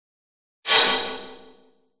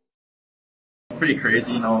pretty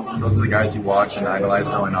crazy. Those are the guys you watch and idolize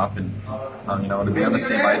growing up, and to be on the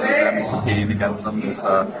same ice as them and competing against them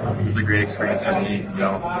was a great experience for me.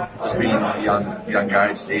 Just being a young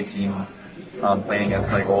guy, just 18, playing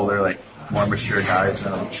against older, more mature guys.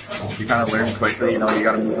 You kind of learn quickly. You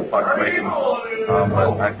got to move the puck quick,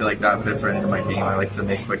 but I feel like that fits right into my game. I like to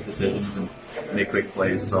make quick decisions and make quick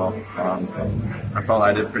plays. So I felt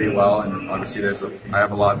I did pretty well, and obviously I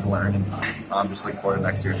have a lot to learn, and I'm just looking forward to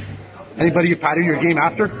next year. Anybody you pattern your game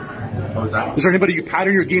after? What was that? Is there anybody you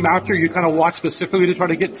pattern your game after? You kind of watch specifically to try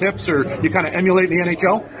to get tips, or you kind of emulate in the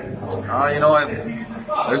NHL?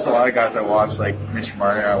 There's a lot of guys I watch, like Mitch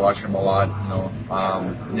Marner. I watch him a lot.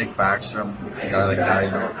 Nick Backstrom, a guy like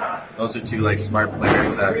that. Those are two smart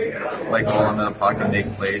players that like to hold onto the puck and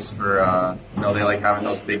make plays for. They like having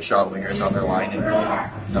those big shot wingers on their line,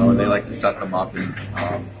 and they like to set them up. And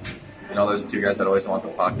those are two guys that always want the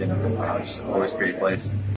puck and just always create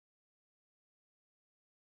plays.